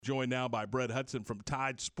Joined now by Brett Hudson from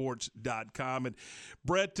TideSports.com. And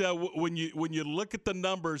Brett, when you look at the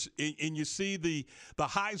numbers and you see the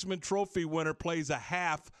Heisman Trophy winner plays a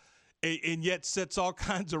half and yet sets all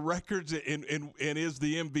kinds of records and is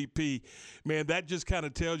the MVP, man, that just kind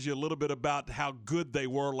of tells you a little bit about how good they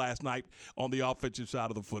were last night on the offensive side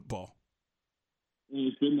of the football.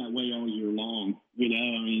 It's been that way all year long. I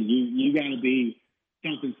mean, you got to be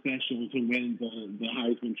something special to win the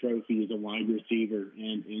Heisman Trophy as a wide receiver.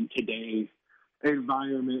 And in today's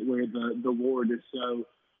environment where the award is so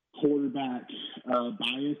quarterback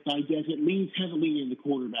biased, I guess it leans heavily in the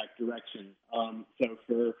quarterback direction. So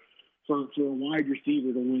for a wide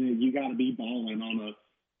receiver to win it, you got to be balling on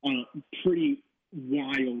a pretty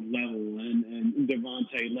wild level. And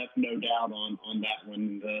Devontae left no doubt on that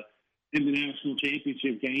one in the national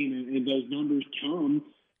championship game. And those numbers come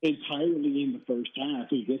entirely in the first half.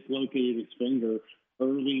 He dislocated his finger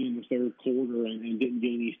early in the third quarter and didn't get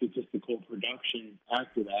any statistical production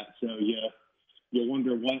after that. So, you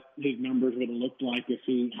wonder what his numbers would have looked like if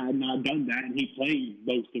he had not done that and he played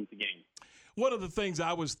most of the game. One of the things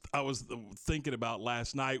I was thinking about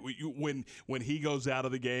last night when he goes out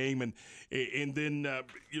of the game and then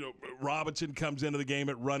Robinson comes into the game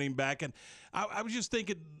at running back, and I was just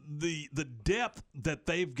thinking the depth that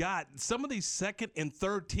they've got. Some of these second and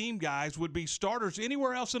third team guys would be starters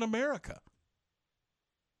anywhere else in America.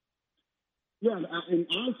 Yeah, and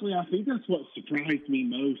honestly, I think that's what surprised me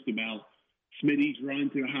most about Smitty's run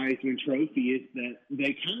to the Heisman Trophy is that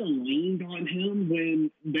they kind of leaned on him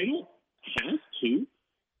when they don't have to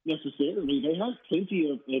necessarily. They have plenty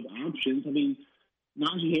of options. I mean,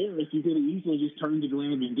 Najee Harris, you could have easily just turned it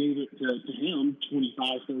around and gave it to him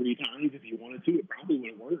 25, 30 times if you wanted to. It probably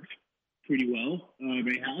would have worked pretty well.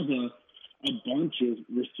 They have a bunch of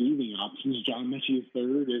receiving options. John Mechie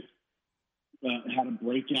III has had a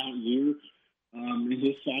breakout year in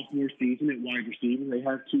his sophomore season at wide receiver. They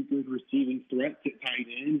have two good receiving threats at tight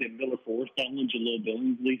end, and Miller Forrestall and Jaleel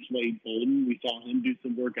Billingsley, Slade Bolden. We saw him do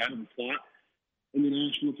some work out of the slot in the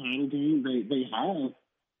national title game. They have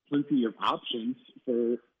plenty of options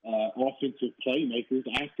for offensive playmakers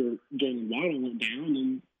after Jalen Waddle went down,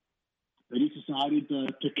 and they just decided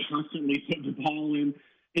to constantly put the ball in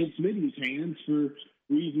Smitty's hands for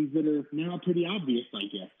reasons that are now pretty obvious, I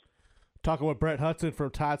guess. Talking with Brett Hudson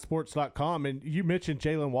from TideSports.com, and you mentioned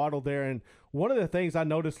Jalen Waddle there, and one of the things I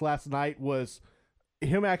noticed last night was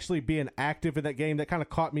him actually being active in that game. That kind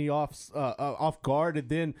of caught me off guard, and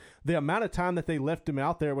then the amount of time that they left him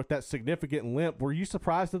out there with that significant limp. Were you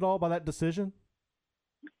surprised at all by that decision?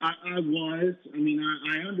 I was. I mean,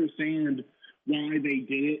 I understand why they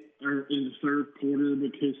did it in the third quarter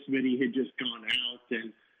because Smitty had just gone out,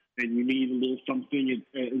 and you need a little something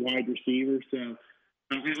at wide receiver, so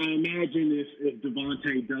I imagine if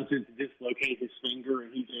Devontae doesn't dislocate his finger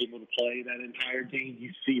and he's able to play that entire game,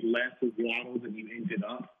 you see less of Waddle than you ended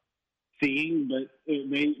up seeing. But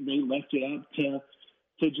they left it up to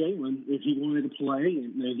Jalen if he wanted to play,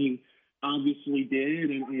 and he obviously did.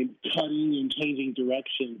 And cutting and changing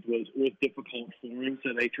directions was difficult for him,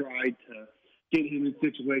 so they tried to get him in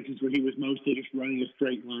situations where he was mostly just running a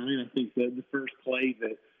straight line. I think that the first play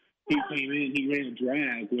that he came in, he ran a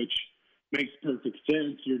drag, which makes perfect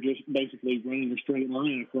sense. You're just basically running a straight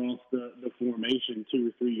line across the formation 2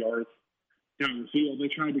 or 3 yards down the field. They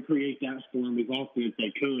tried to create that for him as often as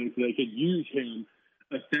they could so they could use him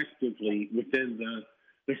effectively within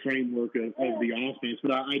the framework of the offense.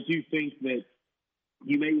 But I do think that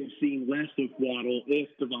you may have seen less of Waddle if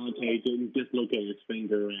Devontae didn't dislocate his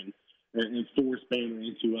finger and force Banner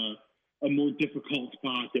into a more difficult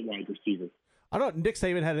spot at wide receiver. I know Nick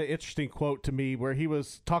Saban had an interesting quote to me where he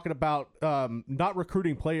was talking about not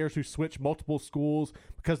recruiting players who switch multiple schools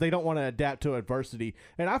because they don't want to adapt to adversity.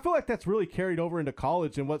 And I feel like that's really carried over into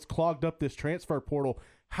college and what's clogged up this transfer portal.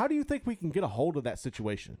 How do you think we can get a hold of that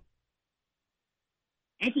situation?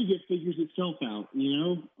 I think it figures itself out,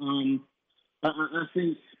 I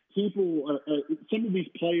think people, some of these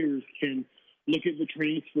players can look at the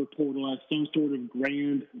transfer portal as some sort of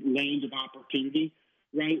grand land of opportunity.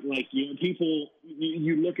 Right, like people,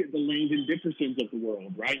 you look at the Landon Dickersons of the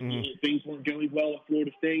world, right? Mm-hmm. Things weren't going well at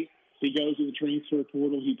Florida State. He goes to the transfer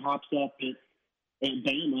portal. He pops up at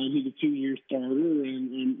Bama, and he's a 2-year starter,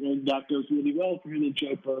 and that goes really well for him. And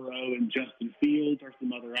Joe Burrow and Justin Fields are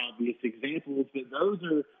some other obvious examples, but those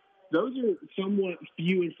are somewhat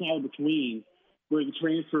few and far between where the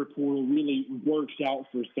transfer portal really works out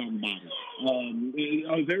for somebody.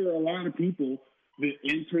 There are a lot of people that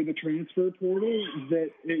enter the transfer portal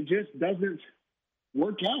that it just doesn't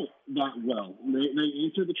work out that well. They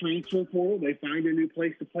enter the transfer portal, they find a new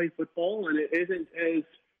place to play football, and it isn't as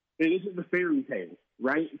it isn't the fairy tale,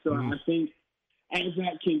 right? So I think as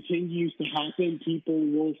that continues to happen, people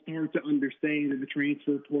will start to understand that the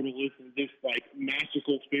transfer portal isn't this like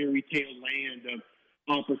magical fairy tale land of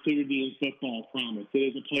opportunity and football promise. It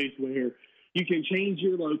is a place where you can change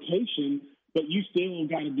your location, but you still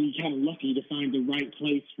got to be kind of lucky to find the right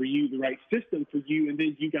place for you, the right system for you, and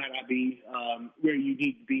then you got to be where you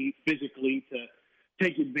need to be physically to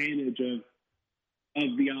take advantage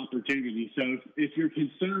of the opportunity. So if you're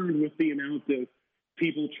concerned with the amount of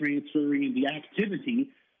people transferring and the activity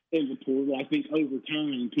in the portal, I think over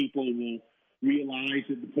time people will realize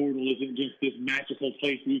that the portal isn't just this magical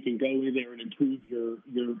place where you can go in there and improve your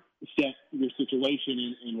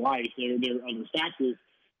situation in life. There are other factors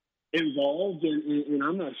involved, and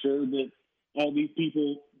I'm not sure that all these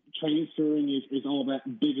people transferring is all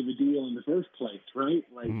that big of a deal in the first place, right?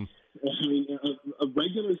 Like, I mean, a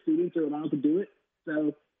regular students are allowed to do it,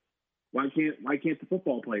 so why can't the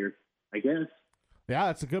football players? I guess. Yeah,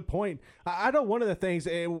 that's a good point. I know one of the things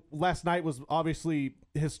last night was obviously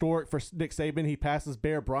historic for Nick Saban. He passes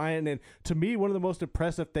Bear Bryant, and to me, one of the most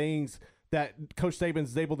impressive things that Coach Saban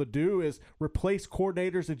is able to do is replace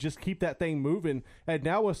coordinators and just keep that thing moving. And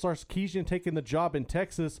now with Sarkisian taking the job in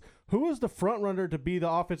Texas, who is the front runner to be the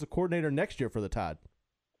offensive coordinator next year for the Tide?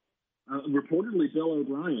 Reportedly, Bill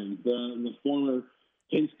O'Brien, the former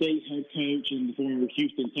Penn State head coach and the former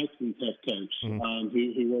Houston Texans head coach,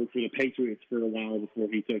 who worked for the Patriots for a while before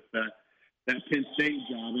he took that Penn State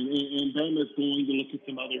job. And Ben is going to look at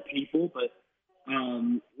some other people, but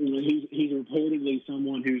he's reportedly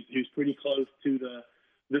someone who's pretty close to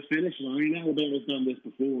the finish line. Alabama's done this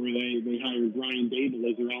before. They hired Brian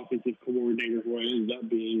Dable as their offensive coordinator, who ended up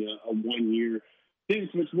being a 1-year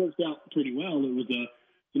stint, which worked out pretty well. It was a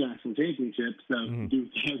national championship, so do with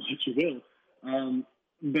that what you will.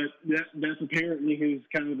 But that's apparently who's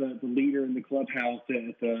kind of the leader in the clubhouse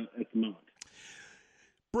at the moment.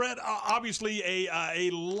 Brett, obviously a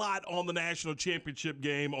lot on the national championship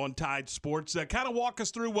game on Tide Sports. Kind of walk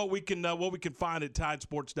us through what we can find at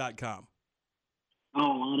tidesports.com.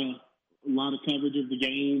 Oh, a lot of coverage of the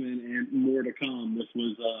game and more to come. This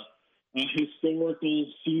was a historical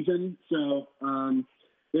season, so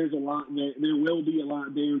there's a lot. There will be a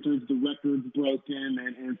lot there in terms of the records broken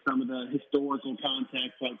and some of the historical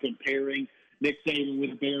context, like comparing Nick Saban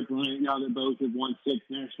with Bear Bryant. Now that both have won 6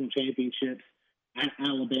 national championships. At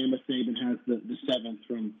Alabama, Saban has the 7th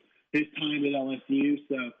from his time at LSU.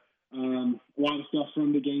 So a lot of stuff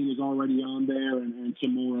from the game is already on there, and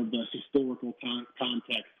some more of the historical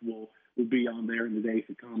context will be on there in the days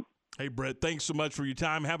to come. Hey, Brett, thanks so much for your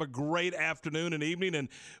time. Have a great afternoon and evening, and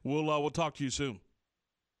we'll talk to you soon.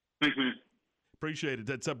 Thanks, man. Appreciate it.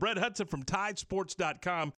 That's Brett Hudson from tidesports.com.